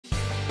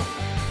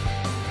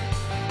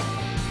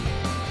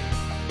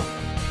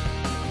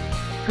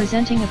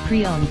Presenting a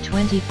pre-owned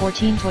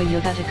 2014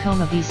 Toyota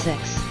Tacoma V6.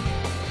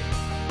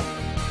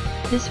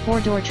 This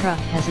four-door truck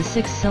has a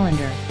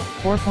six-cylinder,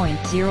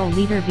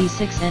 4.0-liter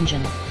V6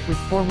 engine, with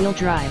four-wheel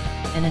drive,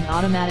 and an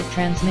automatic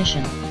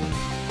transmission.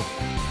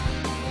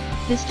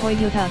 This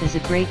Toyota is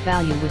a great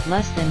value with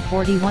less than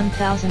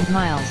 41,000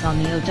 miles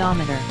on the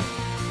odometer.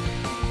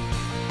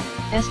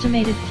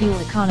 Estimated fuel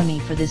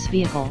economy for this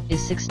vehicle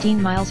is 16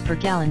 miles per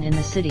gallon in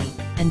the city,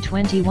 and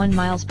 21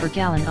 miles per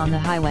gallon on the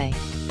highway.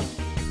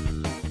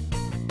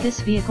 This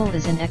vehicle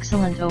is in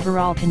excellent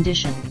overall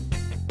condition.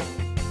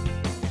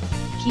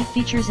 Key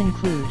features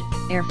include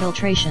air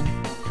filtration,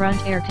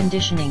 front air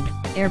conditioning,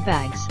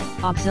 airbags,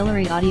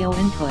 auxiliary audio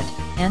input,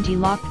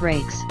 anti-lock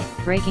brakes,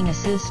 braking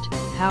assist,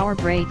 power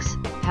brakes,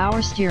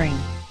 power steering,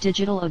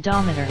 digital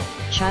odometer,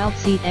 child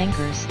seat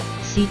anchors,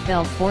 seat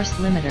belt force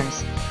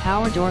limiters,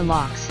 power door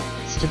locks,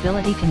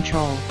 stability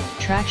control,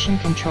 traction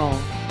control,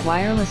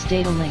 wireless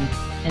data link,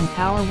 and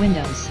power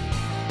windows.